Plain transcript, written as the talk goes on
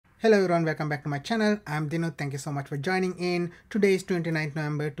Hello everyone, welcome back to my channel. I'm Dinuth. Thank you so much for joining in. Today is 29th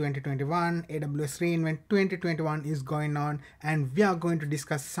November 2021. AWS reInvent 2021 is going on and we are going to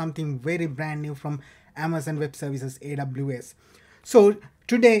discuss something very brand new from Amazon Web Services AWS. So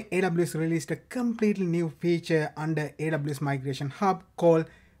today AWS released a completely new feature under AWS Migration Hub called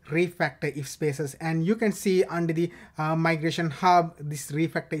refactor spaces, and you can see under the Migration Hub this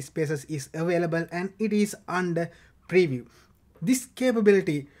refactor spaces is available and it is under preview. This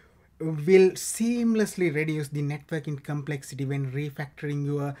capability will seamlessly reduce the networking complexity when refactoring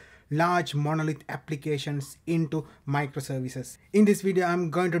your large monolith applications into microservices. In this video, I'm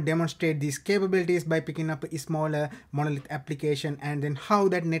going to demonstrate these capabilities by picking up a smaller monolith application and then how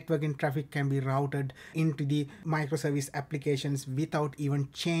that networking traffic can be routed into the microservice applications without even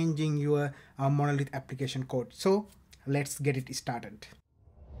changing your monolith application code. So let's get it started.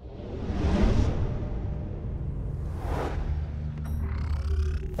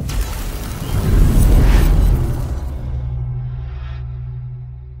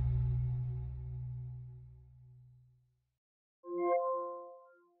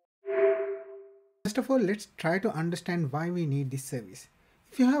 First of all, let's try to understand why we need this service.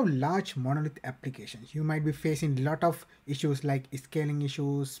 If you have large monolith applications, you might be facing a lot of issues like scaling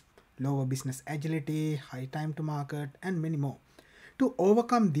issues, lower business agility, high time to market, and many more. To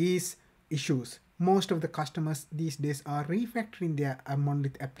overcome these issues, most of the customers these days are refactoring their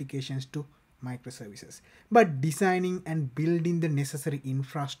monolith applications to microservices. But designing and building the necessary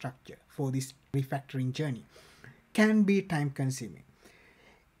infrastructure for this refactoring journey can be time consuming.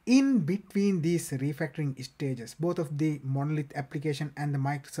 In between these refactoring stages, both of the monolith application and the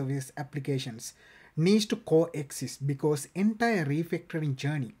microservices applications needs to coexist because entire refactoring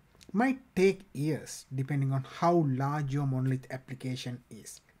journey might take years depending on how large your monolith application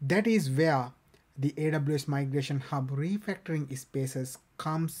is. That is where the AWS Migration Hub Refactoring Spaces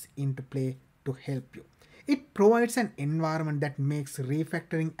comes into play to help you. It provides an environment that makes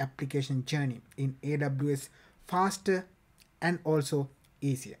refactoring application journey in AWS faster and also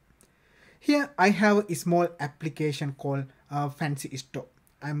easier. Here I have a small application called Fancy Store.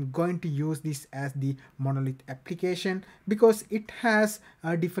 I'm going to use this as the monolith application because it has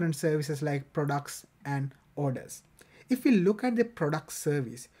different services like products and orders. If we look at the product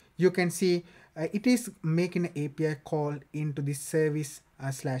service, you can see it is making an API call into the service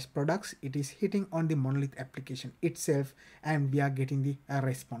 / products. It is hitting on the monolith application itself and we are getting the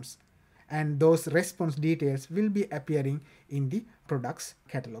response. And those response details will be appearing in the products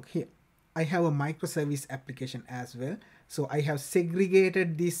catalog here. I have a microservice application as well. So I have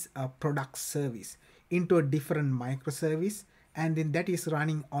segregated this product service into a different microservice and then that is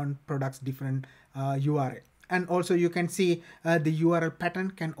running on products different URL. And also you can see the URL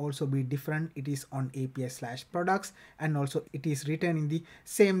pattern can also be different. It is on API / products and also it is returning the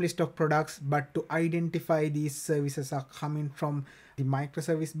same list of products, but to identify these services are coming from the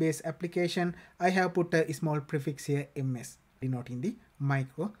microservice based application, I have put a small prefix here MS denoting the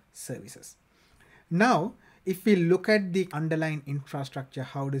microservices. Now, if we look at the underlying infrastructure,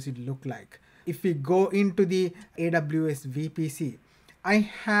 how does it look like? If we go into the AWS VPC, I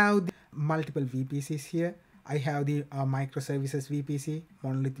have the multiple VPCs here. I have the microservices VPC,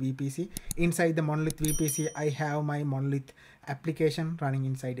 monolith VPC. Inside the monolith VPC, I have my monolith application running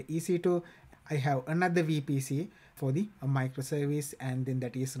inside the EC2. I have another VPC for the microservice and then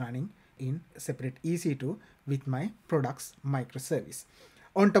that is running in separate EC2 with my products microservice.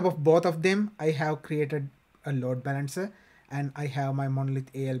 On top of both of them, I have created a load balancer and I have my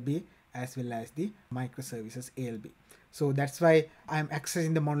monolith ALB as well as the microservices ALB. So that's why I'm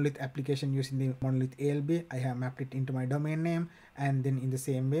accessing the monolith application using the monolith ALB. I have mapped it into my domain name and then in the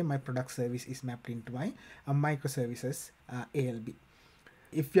same way my product service is mapped into my microservices ALB.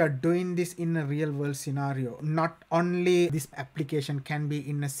 If you are doing this in a real world scenario, not only this application can be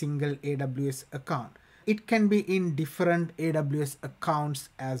in a single AWS account, it can be in different AWS accounts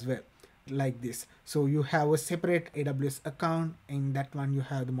as well, like this. So you have a separate AWS account. In that one you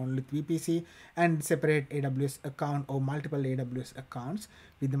have the monolith VPC and separate AWS account or multiple AWS accounts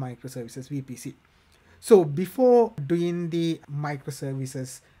with the microservices VPC. So before doing the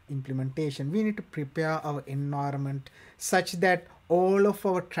microservices implementation, we need to prepare our environment such that all of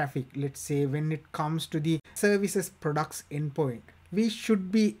our traffic, let's say when it comes to the services products endpoint, we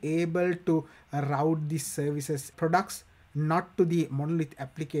should be able to route these services products not to the monolith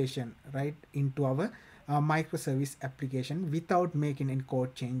application, right, into our microservice application without making any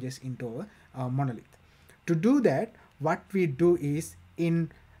code changes into our monolith. To do that, what we do is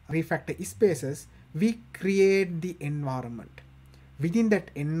in refactor spaces, we create the environment within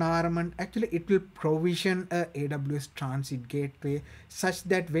that environment, actually it will provision a AWS transit gateway such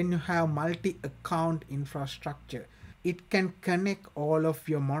that when you have multi-account infrastructure, it can connect all of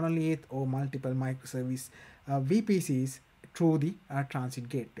your monolith or multiple microservice VPCs through the transit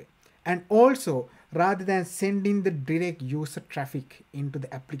gateway. And also, rather than sending the direct user traffic into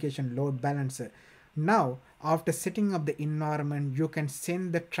the application load balancer, now after setting up the environment, you can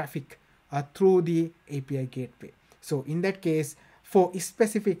send the traffic through the API gateway. So in that case, for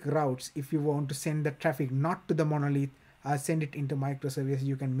specific routes, if you want to send the traffic not to the monolith, send it into microservices,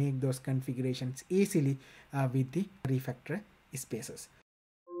 you can make those configurations easily with the refactor spaces.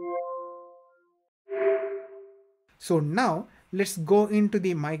 So now let's go into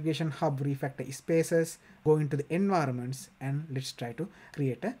the migration hub refactor spaces, go into the environments, and let's try to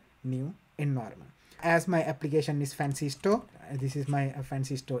create a new environment. As my application is Fancy Store, this is my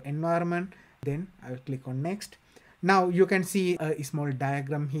Fancy Store environment. Then I will click on next. Now you can see a small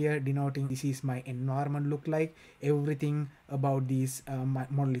diagram here denoting this is my environment look like. Everything about this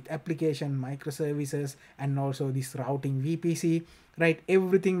monolith application, microservices, and also this routing VPC, right?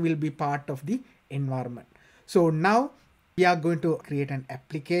 Everything will be part of the environment. So now we are going to create an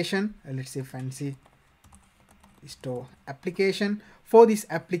application. Let's say Fancy Store application. For this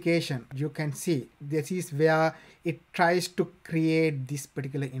application, you can see this is where it tries to create this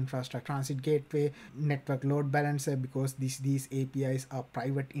particular infrastructure, transit gateway, network load balancer, because these APIs are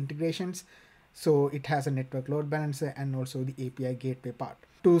private integrations. So it has a network load balancer and also the API gateway part.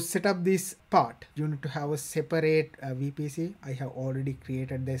 To set up this part, you need to have a separate VPC. I have already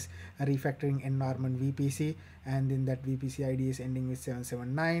created this refactoring environment VPC, and then that VPC ID is ending with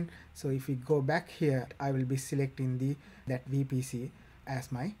 779. So if we go back here, I will be selecting that VPC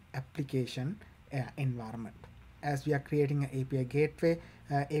as my application environment. As we are creating an API gateway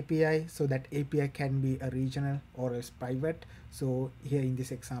API, so that API can be a regional or else private. So here in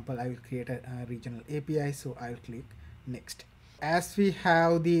this example, I will create a regional API. So I will click next. As we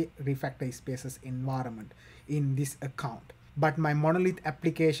have the refactor spaces environment in this account, but my monolith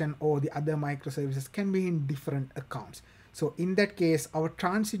application or the other microservices can be in different accounts. So in that case, our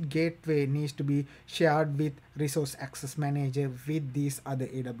transit gateway needs to be shared with resource access manager with these other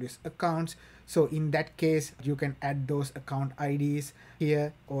AWS accounts. So in that case, you can add those account IDs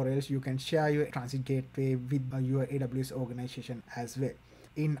here, or else you can share your transit gateway with your AWS organization as well.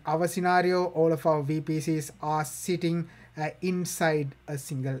 In our scenario, all of our VPCs are sitting inside a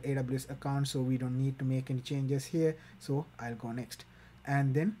single AWS account, so we don't need to make any changes here. So I'll go next,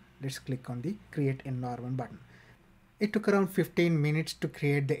 and then let's click on the create environment button. It took around 15 minutes to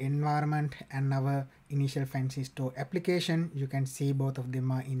create the environment and our initial Fancy Store application. You can see both of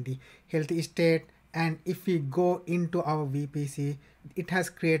them are in the healthy state. And if we go into our VPC, it has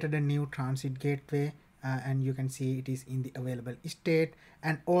created a new transit gateway, and you can see it is in the available state.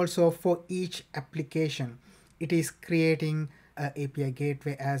 And also for each application, it is creating an API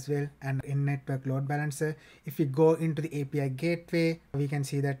gateway as well and a network load balancer. If we go into the API gateway, we can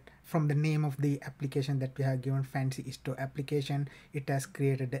see that from the name of the application that we have given, Fancy Store application, it has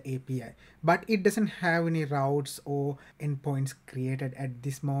created the API, but it doesn't have any routes or endpoints created at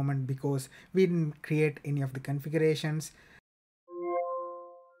this moment because we didn't create any of the configurations.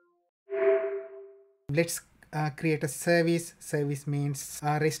 Let's create a service. Service means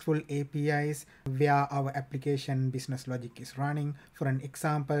RESTful APIs where our application business logic is running. For an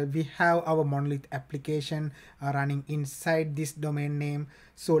example, we have our monolith application running inside this domain name.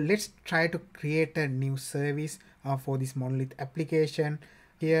 So let's try to create a new service for this monolith application.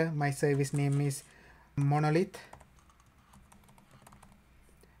 Here my service name is monolith,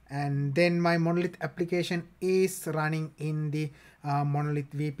 and then my monolith application is running in the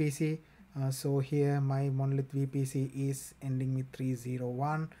monolith VPC. So here my monolith VPC is ending with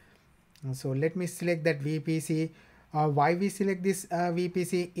 301. So let me select that VPC. Why we select this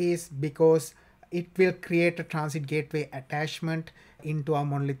VPC is because it will create a transit gateway attachment into our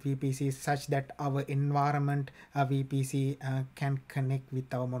monolith VPC such that our environment VPC can connect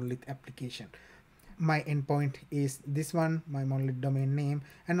with our monolith application. My endpoint is this one, my monolith domain name,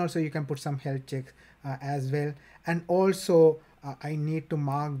 and also you can put some health checks as well. And also I need to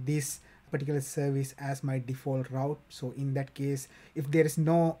mark this particular service as my default route. So in that case, if there is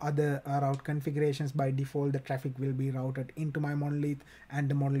no other route configurations, by default the traffic will be routed into my monolith and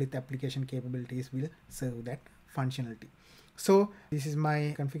the monolith application capabilities will serve that functionality. So this is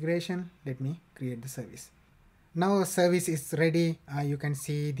my configuration. Let me create the service. Now a service is ready. You can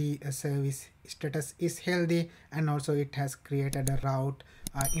see the service status is healthy, and also it has created a route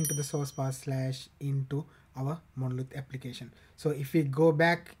into the source path / into our monolith application. So if we go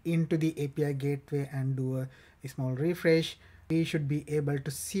back into the API gateway and do a small refresh, we should be able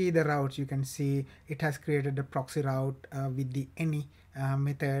to see the routes. You can see it has created a proxy route with the any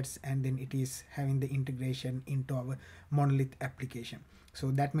methods, and then it is having the integration into our monolith application.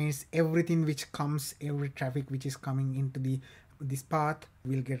 So that means everything which comes, every traffic which is coming into this path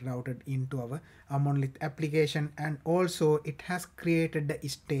will get routed into our monolith application. And also it has created the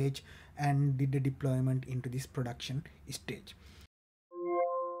stage and did the deployment into this production stage.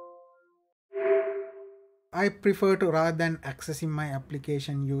 I prefer to, rather than accessing my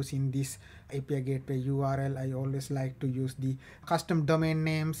application using this API gateway URL, I always like to use the custom domain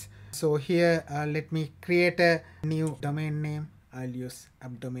names. So here let me create a new domain name. I'll use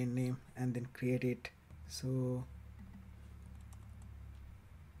app domain name and then create it. So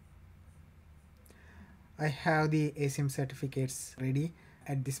I have the ASIM certificates ready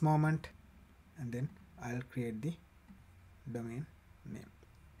at this moment, and then I'll create the domain name.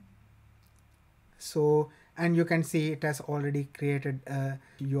 So, and you can see it has already created a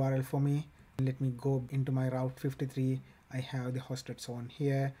URL for me. Let me go into my route 53. I have the hosted zone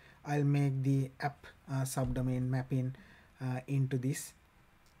here. I'll make the app subdomain mapping into this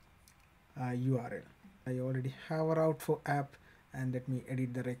URL. I already have a route for app, and let me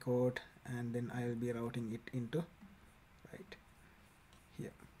edit the record, and then I'll be routing it into right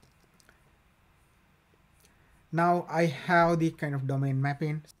here. Now I have the kind of domain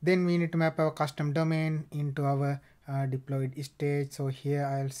mapping. Then we need to map our custom domain into our deployed stage. So here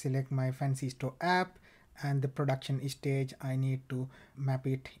I'll select my fancy store app, and the production stage I need to map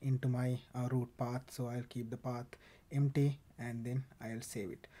it into my root path. So I'll keep the path empty, and then I'll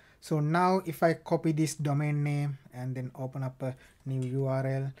save it. So now if I copy this domain name and then open up a new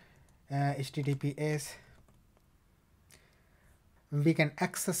URL, HTTPS, we can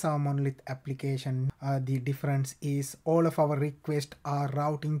access our monolith application. The difference is all of our requests are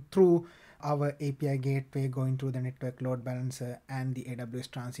routing through our API gateway, going through the network load balancer and the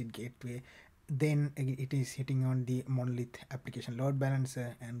AWS transit gateway. Then it is hitting on the monolith application load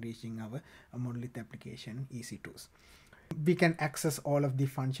balancer and reaching our monolith application EC2s. We can access all of the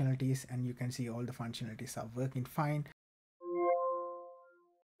functionalities, and you can see all the functionalities are working fine.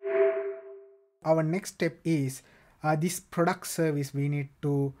 Our next step is this product service. We need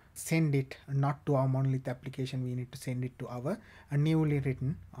to send it not to our monolith application, we need to send it to our newly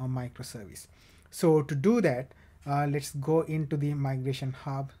written microservice. So to do that, let's go into the migration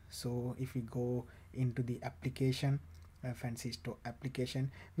hub. So if we go into the application, fancy store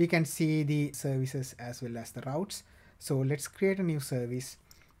application, we can see the services as well as the routes. So let's create a new service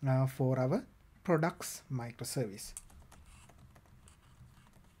for our products microservice.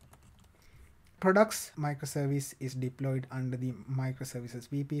 Products microservice is deployed under the microservices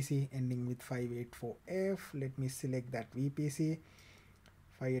VPC ending with 584F. Let me select that VPC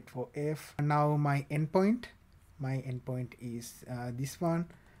 584F. Now my endpoint is this one,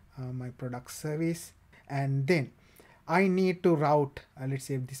 my product service, and then I need to route let's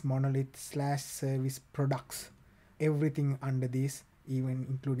say this monolith / service products, everything under this, even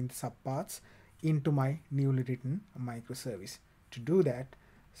including the subparts, into my newly written microservice. To do that,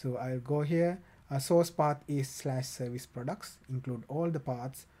 so I'll go here. Source path is / service products, include all the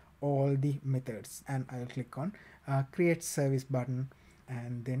paths, all the methods, and I'll click on create service button,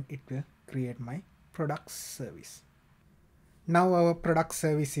 and then it will create my product service. Now our product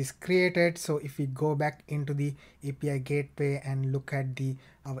service is created. So if we go back into the API gateway and look at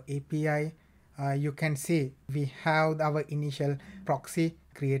our API, you can see we have our initial proxy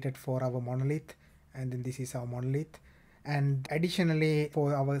created for our monolith, and then this is our monolith. And additionally,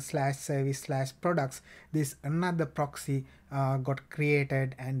 for our / service / products, this another proxy got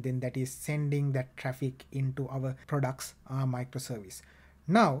created, and then that is sending that traffic into our products microservice.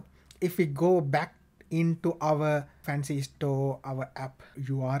 Now if we go back into our fancy store, our app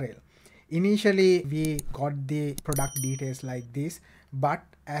URL, initially we got the product details like this, but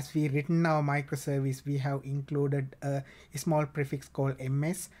as we written our microservice, we have included a small prefix called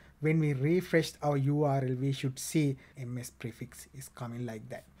ms. When we refresh our URL, we should see ms prefix is coming like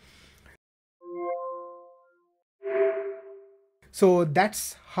that. So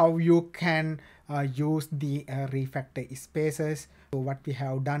that's how you can use the refactor spaces. So what we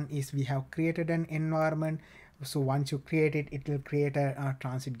have done is we have created an environment. So once you create it, it will create a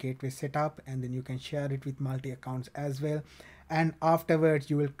transit gateway setup, and then you can share it with multi accounts as well. And afterwards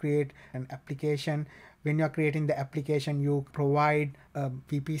you will create an application. When you're creating the application, you provide a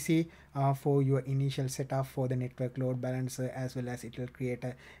VPC for your initial setup for the network load balancer, as well as it will create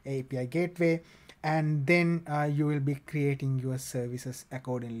a API gateway. and then you will be creating your services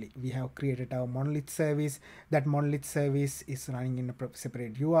accordingly. We have created our monolith service. That monolith service is running in a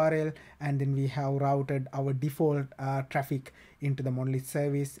separate URL, and then we have routed our default traffic into the monolith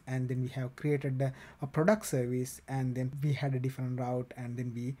service, and then we have created a product service, and then we had a different route, and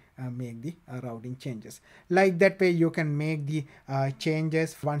then we make the routing changes. Like that way you can make the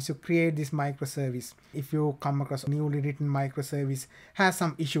changes once you create this microservice. If you come across a newly written microservice has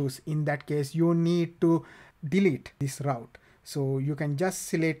some issues, in that case you need to delete this route. So you can just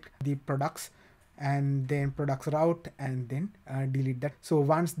select the products and then products route and then delete that. So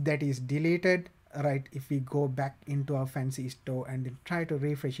once that is deleted, right, if we go back into our fancy store and then try to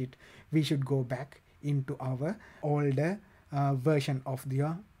refresh it, we should go back into our older version of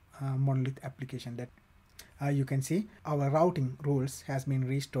the monolith application. That you can see our routing rules has been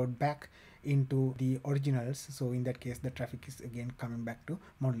restored back into the originals. So in that case the traffic is again coming back to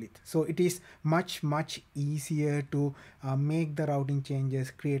monolith. So it is much easier to make the routing changes,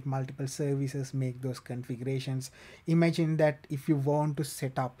 create multiple services, make those configurations. Imagine that if you want to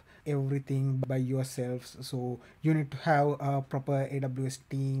set up everything by yourselves, so you need to have a proper AWS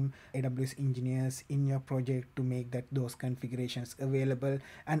team, AWS engineers in your project to make that those configurations available,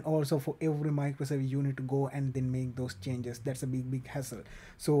 and also for every microservice you need to go and then make those changes. That's a big hassle.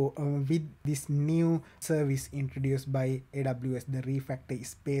 So with this new service introduced by AWS, the Refactor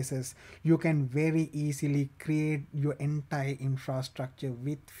Spaces, you can very easily create your entire infrastructure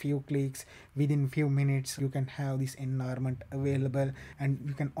with few clicks. Within few minutes you can have this environment available, and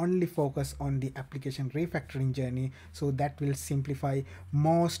you can only focus on the application refactoring journey. So that will simplify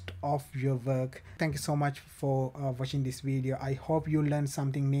most of your work. Thank you so much for watching this video. I hope you learned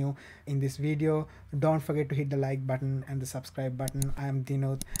something new in this video. Don't forget to hit the like button and the subscribe button. I am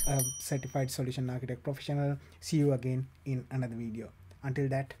Dinuth, a certified solution architect professional. See you again in another video. Until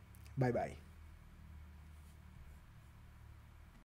that, bye bye.